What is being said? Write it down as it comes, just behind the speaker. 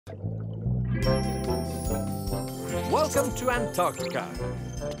Welcome to Antarctica,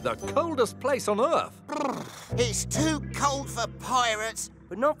 the coldest place on Earth. It's too cold for pirates.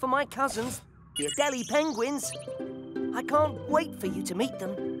 But not for my cousins, the Adelie penguins. I can't wait for you to meet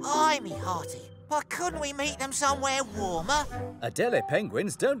them. Aye, me hearty. But couldn't we meet them somewhere warmer? Adelie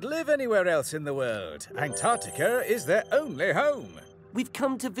penguins don't live anywhere else in the world. Antarctica is their only home. We've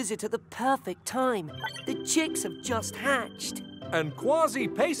come to visit at the perfect time. The chicks have just hatched. And Quasi,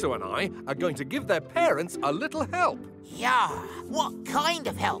 Peso and I are going to give their parents a little help. Yeah, what kind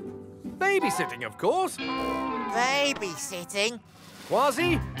of help? Babysitting, of course. Babysitting?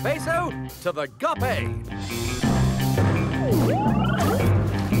 Quasi, Peso, to the guppy.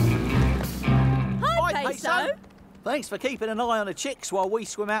 Hi, Peso. Thanks for keeping an eye on the chicks while we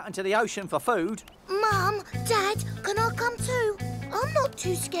swim out into the ocean for food. Mum, Dad, can I come too? I'm not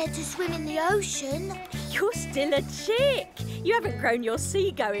too scared to swim in the ocean. You're still a chick. You haven't grown your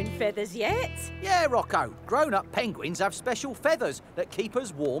seagoing feathers yet. Yeah, Rocco. Grown-up penguins have special feathers that keep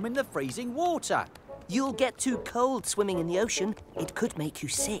us warm in the freezing water. You'll get too cold swimming in the ocean. It could make you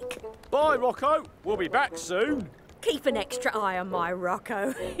sick. Bye, Rocco. We'll be back soon. Keep an extra eye on my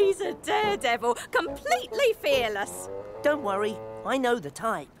Rocco. He's a daredevil, completely fearless. Don't worry, I know the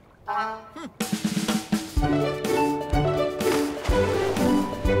type.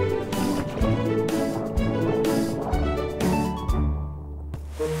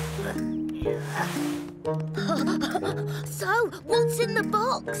 So, what's in the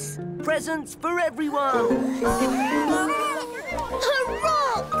box? Presents for everyone. A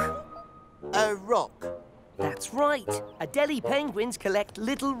rock! A rock? That's right. Adelie penguins collect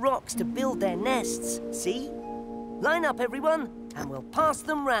little rocks to build their nests. See? Line up, everyone, and we'll pass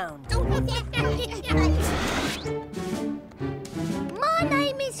them round. My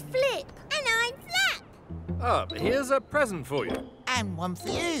name is Flip. And I'm Flap. Here's a present for you. And one for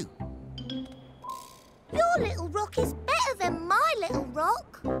you. Your little rock is better than my little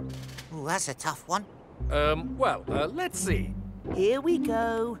rock. Oh, that's a tough one. Let's see. Here we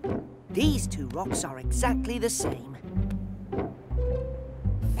go. These two rocks are exactly the same.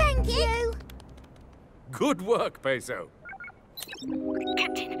 Thank you. Good work, Peso.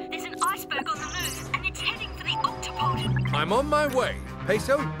 Captain, there's an iceberg on the move, and it's heading for the Octopod. I'm on my way.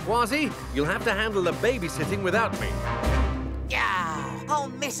 Peso, Quasi, you'll have to handle the babysitting without me. Yeah, I'll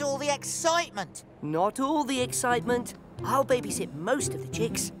miss all the excitement. Not all the excitement. I'll babysit most of the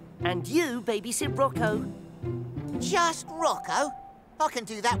chicks, and you babysit Rocco. Just Rocco? I can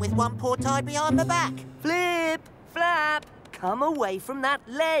do that with one paw tied behind my back. Flip, Flap, come away from that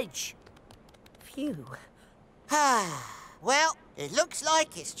ledge. Phew. Well, it looks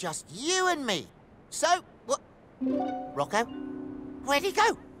like it's just you and me. So, what? Rocco? Where'd he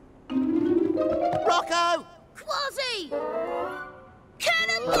go? Rocco! Quasi!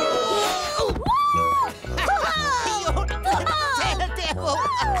 Cannonball! Daredevil!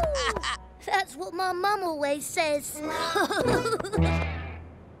 That's what my mum always says.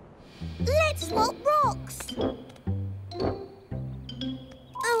 Let's swap rocks.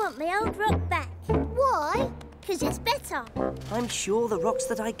 I want my old rock back. Why? Because it's better. I'm sure the rocks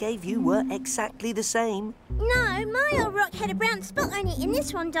that I gave you were exactly the same. No, my old rock had a brown spot on it and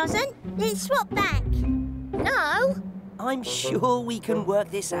this one doesn't. Let's swap back. No. I'm sure we can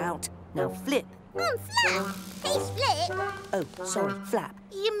work this out. Now, Flip. I'm Flap. He's Flip. Oh, sorry, Flap.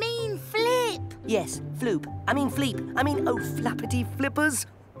 You mean Flip? Yes, Floop. I mean Fleep. Oh, flappity flippers.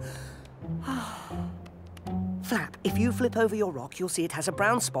 Flap, if you flip over your rock, you'll see it has a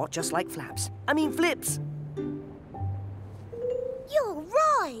brown spot just like Flap's. Flip's. You're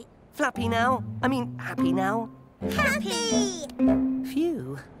right. Flappy now. Happy now. Happy.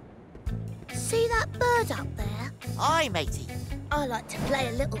 Phew. See that bird up there? Aye, matey. I like to play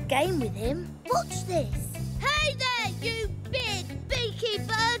a little game with him. Watch this. Hey there, you big beaky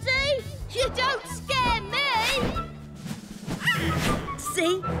birdie! You don't scare me!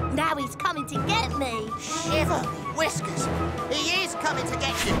 See? Now he's coming to get me. Shiver me whiskers. He is coming to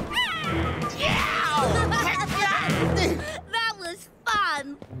get you. That was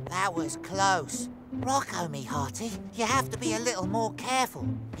fun. That was close. Rocco, me hearty, you have to be a little more careful.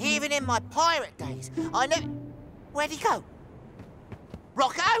 Even in my pirate days, I never... Where'd he go?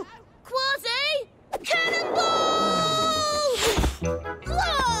 Rocco? Quasi! Cannonball!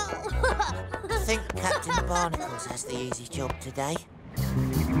 Whoa! I think Captain Barnacles has the easy job today.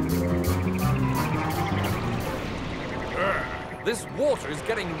 This water is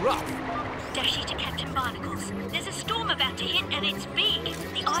getting rough. Dashy to Captain Barnacles. There's a storm about to hit, and it's big.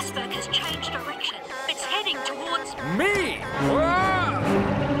 The iceberg has changed direction. It's heading towards... Me! Ah!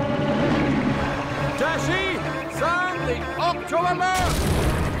 Dashy, sound the Octo alert!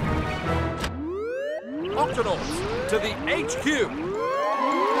 Octonauts, to the HQ!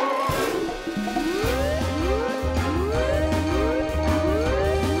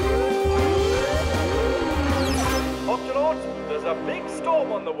 Octonauts, there's a big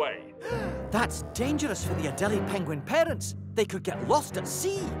storm on the way. That's dangerous for the Adelie penguin parents. They could get lost at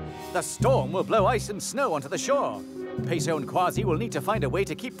sea. The storm will blow ice and snow onto the shore. Peso and Quasi will need to find a way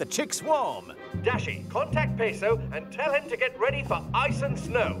to keep the chicks warm. Dashi, contact Peso and tell him to get ready for ice and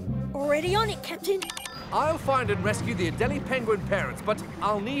snow. Already on it, Captain. I'll find and rescue the Adelie penguin parents, but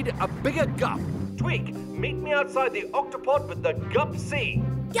I'll need a bigger gup. Tweak, meet me outside the Octopod with the Gup C.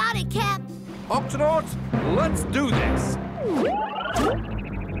 Got it, Cap. Octonauts, let's do this!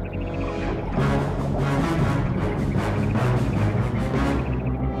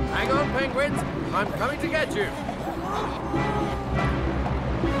 Hang on, penguins. I'm coming to get you.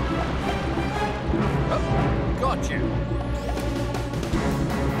 Oh, got you.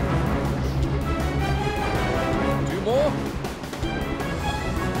 2 more.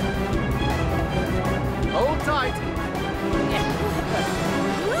 Hold tight.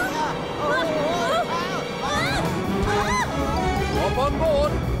 Hop on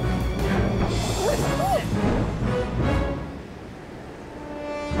board.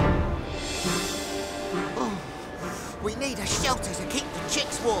 We need a shelter to keep the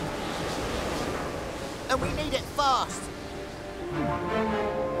chicks warm. And we need it fast.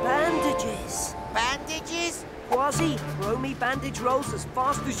 Bandages. Bandages? Quasi, throw me bandage rolls as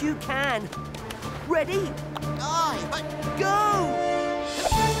fast as you can. Ready? Aye, but Go!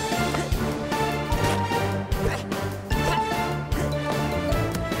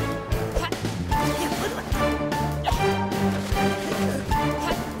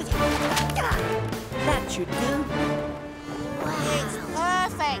 That should do. it's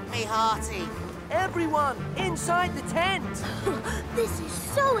perfect, me hearty. Everyone, inside the tent. This is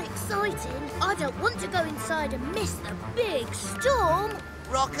so exciting. I don't want to go inside and miss the big storm.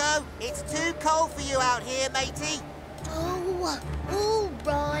 Rocco, it's too cold for you out here, matey. Oh, all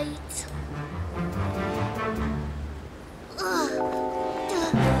right.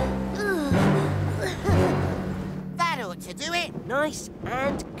 That ought to do it. Nice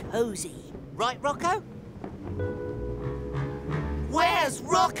and cozy. Right, Rocco? Where's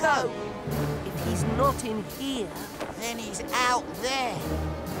Rocco? If he's not in here, Then he's out there.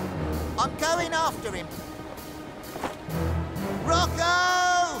 I'm going after him.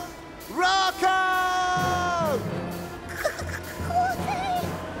 Rocco! Rocco!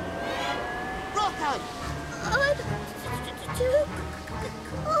 Rocco! I'm too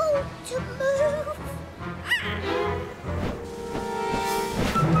cold to move.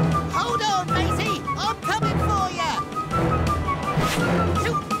 Hold on, matey! I'm coming for you!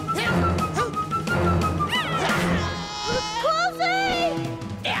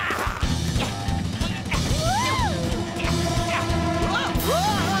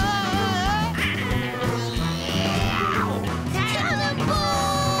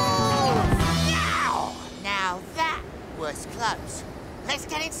 Now that was close. Let's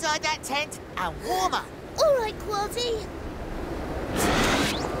get inside that tent and warm up. All right, Quasi.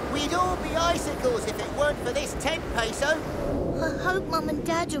 We'd all be icicles if it weren't for this tent, Peso. I hope Mum and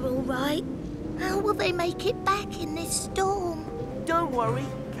Dad are all right. How will they make it back in this storm? don't worry.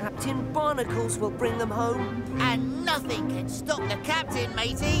 Captain Barnacles will bring them home. And nothing can stop the captain,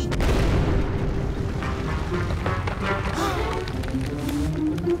 matey.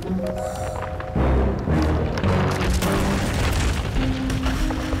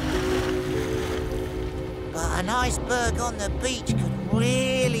 But an iceberg on the beach could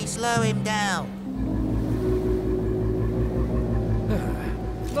really slow him down.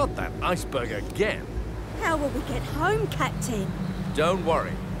 Not that iceberg again. How will we get home, Captain? Don't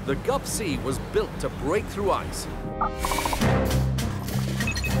worry. The Gup Sea was built to break through ice.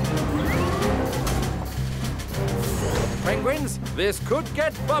 Penguins, this could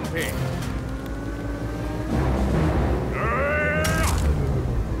get bumpy.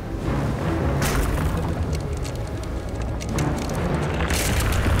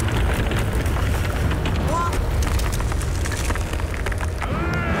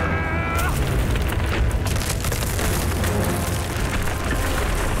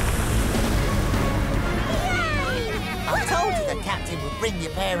 Bring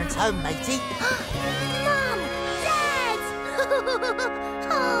your parents home, matey. Mum! Dad!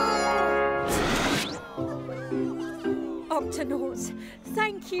 Octonauts,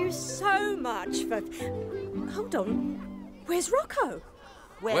 thank you so much for... Hold on. Where's Rocco?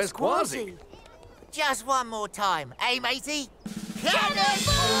 Where's Quasi? Just one more time, eh, matey?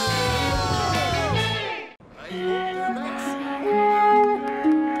 Cannonball!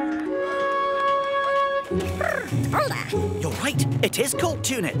 You're right, it is called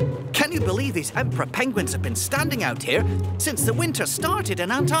Tune-It. Can you believe these emperor penguins have been standing out here since the winter started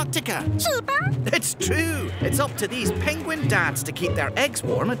in Antarctica? It's true. It's up to these penguin dads to keep their eggs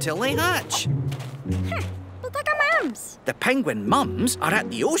warm until they hatch. But I got mums. The penguin mums are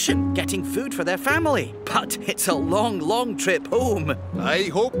at the ocean getting food for their family. But it's a long, long trip home. I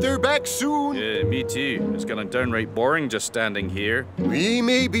hope they're back soon. Yeah, me too. It's getting downright boring just standing here. We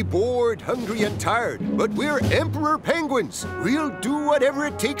may be bored, hungry, and tired, but we're emperor penguins. We'll do whatever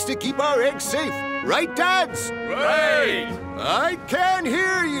it takes to keep our eggs safe. Right, dads? Right! I can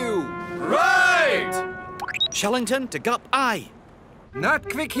hear you. Right! Shellington to Gup Eye. Not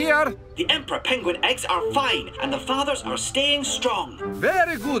quick here. The emperor penguin eggs are fine, and the fathers are staying strong.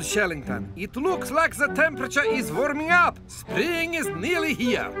 Very good, Shellington. It looks like the temperature is warming up. Spring is nearly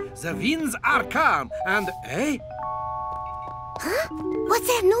here. The winds are calm, and... Eh? Huh? What's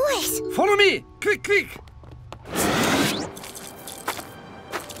that noise? Follow me! Quick, quick!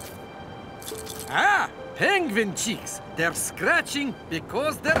 Ah! Penguin chicks. They're scratching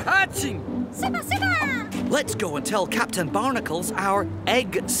because they're hatching. Sippa, sippa! Let's go and tell Captain Barnacles our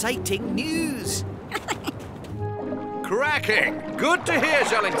egg-citing news. Cracking! Good to hear,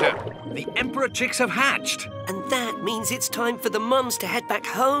 Shellington. The emperor chicks have hatched. And that means it's time for the mums to head back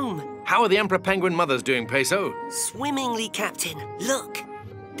home. How are the emperor penguin mothers doing, Peso? Swimmingly, Captain. Look.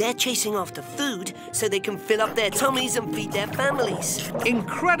 They're chasing after food so they can fill up their tummies and feed their families.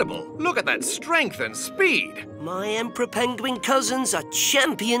 Incredible! Look at that strength and speed. My emperor penguin cousins are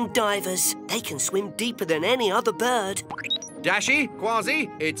champion divers. They can swim deeper than any other bird. Dashi,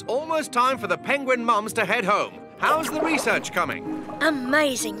 Quasi, it's almost time for the penguin mums to head home. How's the research coming?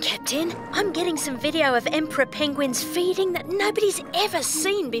 Amazing, Captain. I'm getting some video of emperor penguins feeding that nobody's ever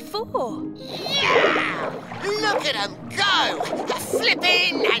seen before. Yeah! Look at them go!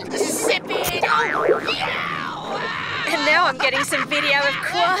 Flipping and zipping! Oh, yeah! And now I'm getting some video of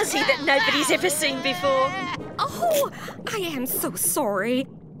Quasi that nobody's ever seen before. Oh, I am so sorry.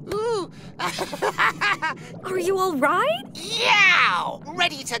 Ooh. Are you all right? Yeah!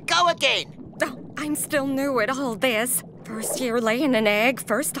 Ready to go again. Oh, I'm still new at all this. First year laying an egg,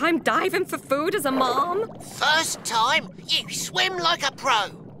 first time diving for food as a mom. First time? You swim like a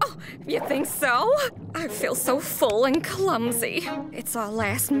pro. Oh, you think so? I feel so full and clumsy. It's our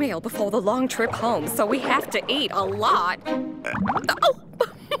last meal before the long trip home, so we have to eat a lot. Oh,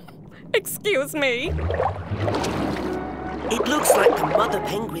 excuse me. It looks like the mother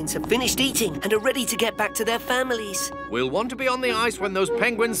penguins have finished eating and are ready to get back to their families. We'll want to be on the ice when those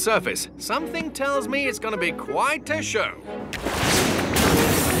penguins surface. Something tells me it's going to be quite a show.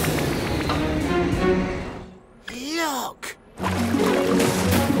 Look!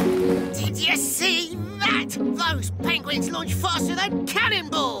 Did you see that? Those penguins launch faster than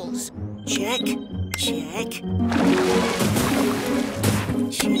cannonballs! Check, check.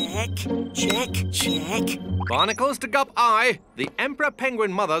 Check, check, check. Barnacles to Gup Eye. The emperor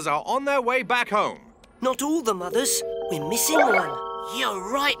penguin mothers are on their way back home. Not all the mothers. We're missing one. You're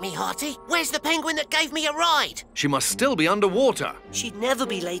right, me hearty. Where's the penguin that gave me a ride? She must still be underwater. She'd never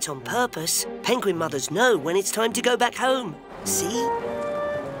be late on purpose. Penguin mothers know when it's time to go back home. See?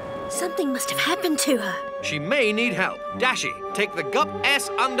 Something must have happened to her. She may need help. Dashi, take the Gup S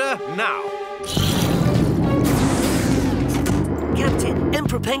under now. Captain,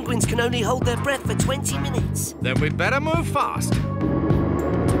 emperor penguins can only hold their breath for 20 minutes. Then we better move fast.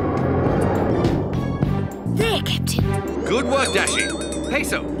 There, Captain. Good work, Dashi.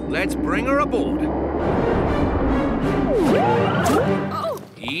 Peso, let's bring her aboard. Oh.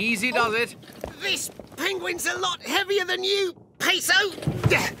 Easy does it. This penguin's a lot heavier than you, Peso.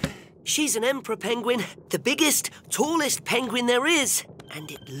 She's an emperor penguin, the biggest, tallest penguin there is. And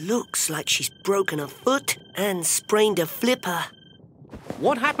it looks like she's broken a foot and sprained a flipper.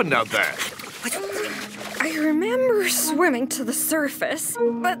 What happened out there? I remember swimming to the surface,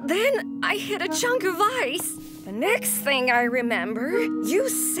 but then I hit a chunk of ice. The next thing I remember, you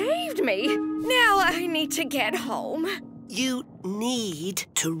saved me. Now I need to get home. You need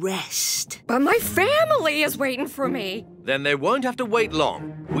to rest. But my family is waiting for me. Then they won't have to wait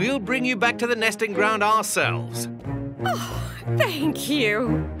long. We'll bring you back to the nesting ground ourselves. Oh, thank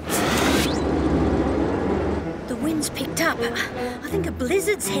you. The wind's picked up. I think a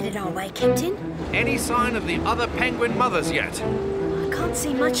blizzard's headed our way, Captain. Any sign of the other penguin mothers yet? I can't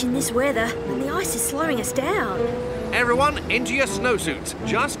see much in this weather, and the ice is slowing us down. Everyone into your snowsuits,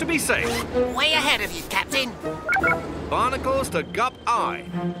 just to be safe. Way ahead of you, Captain. Barnacles to Gup Eye.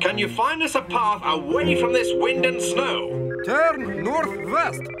 Can you find us a path away from this wind and snow? Turn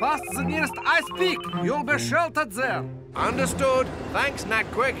northwest, past the nearest ice peak. You'll be sheltered there. Understood. Thanks,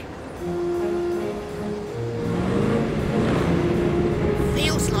 Knackquick.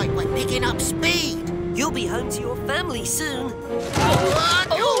 we're picking up speed. You'll be home to your family soon.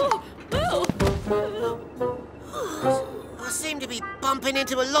 I seem to be bumping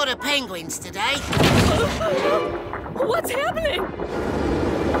into a lot of penguins today. What's happening?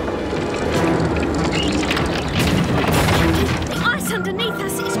 The ice underneath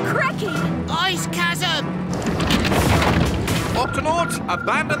us is cracking. Ice chasm! Octonauts,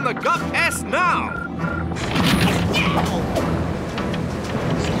 abandon the Gup S now!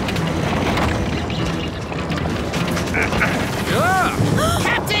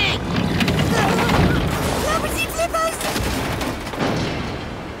 Captain! Floppersy flippers!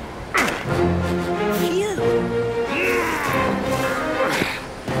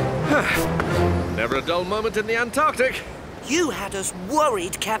 Never a dull moment in the Antarctic. You had us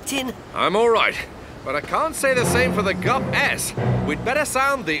worried, Captain. I'm all right, but I can't say the same for the Gup S. We'd better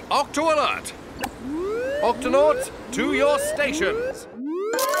sound the Octo Alert. Octonauts, to your stations.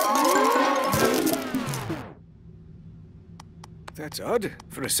 That's odd.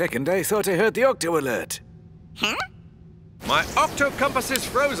 For a second, I thought I heard the Octo Alert. Huh? My Octo Compass is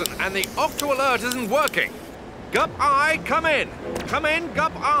frozen and the Octo Alert isn't working. Gup I, come in. Come in,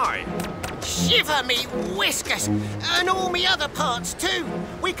 Gup I. Shiver me whiskers! And all me other parts too!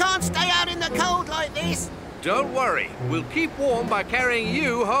 We can't stay out in the cold like this! Don't worry, we'll keep warm by carrying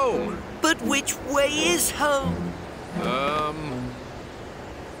you home. But which way is home? I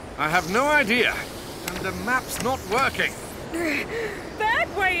have no idea. And the map's not working. That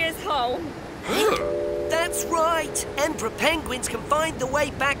way is home. That's right. Emperor penguins can find the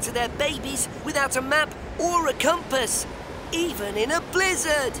way back to their babies without a map or a compass, even in a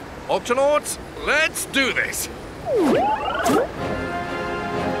blizzard. Octonauts, let's do this.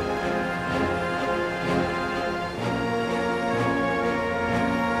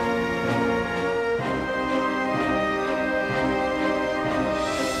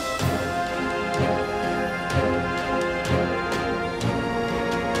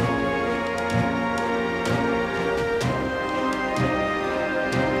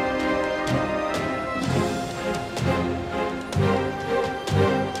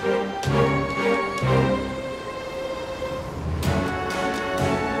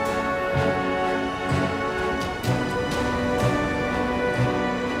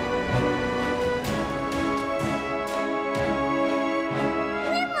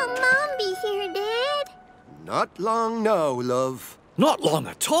 Not long now, love. Not long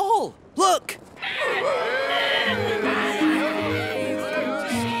at all. Look!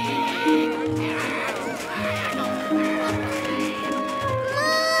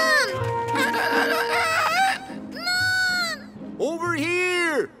 Over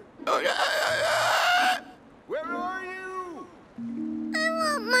here! Where are you? I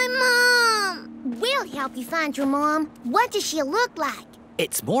want my mom. We'll help you find your mom. What does she look like?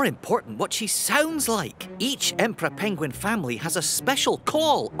 It's more important what she sounds like. Each Emperor penguin family has a special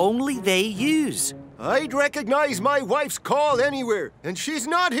call only they use. I'd recognize my wife's call anywhere, and she's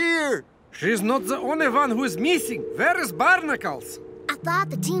not here. She's not the only one who is missing. Where is Barnacles? I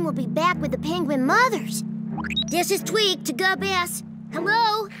thought the team would be back with the penguin mothers. This is Tweak to Gup S.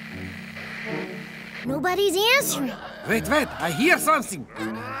 Hello? Nobody's answering. Wait, I hear something.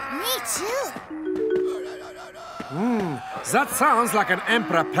 Me too. That sounds like an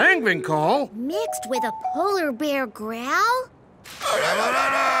Emperor penguin call. Mixed with a polar bear growl?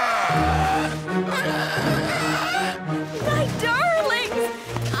 My darlings!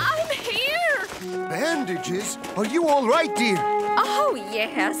 I'm here! Bandages? Are you all right, dear? Oh,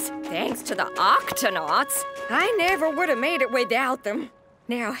 yes. Thanks to the Octonauts. I never would have made it without them.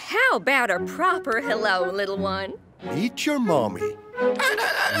 Now, how about a proper hello, little one? Meet your mommy.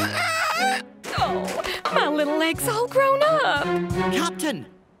 Oh, my little leg's all grown up. Captain!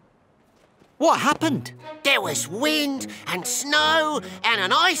 What happened? There was wind and snow and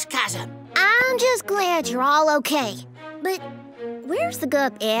an ice chasm. I'm just glad you're all okay. But where's the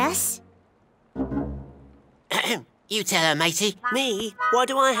Gup S? You tell her, matey. Me? Why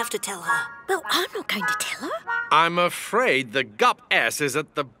do I have to tell her? Well, I'm not going to tell her. I'm afraid the Gup S is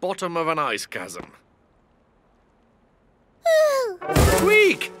at the bottom of an ice chasm.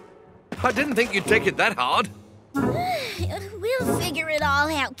 Tweak! I didn't think you'd take it that hard. We'll figure it all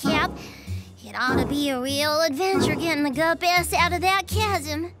out, Cap. It ought to be a real adventure getting the Gup S out of that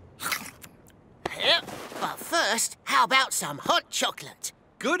chasm. But first, how about some hot chocolate?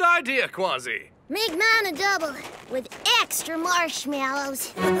 Good idea, Quasi. Make mine a double with extra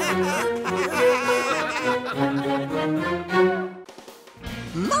marshmallows.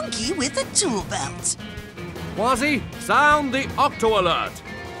 Monkey with a tool belt. Quasi, sound the Octo Alert.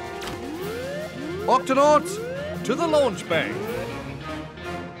 Octonauts, to the launch bay.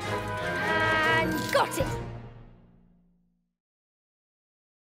 got it!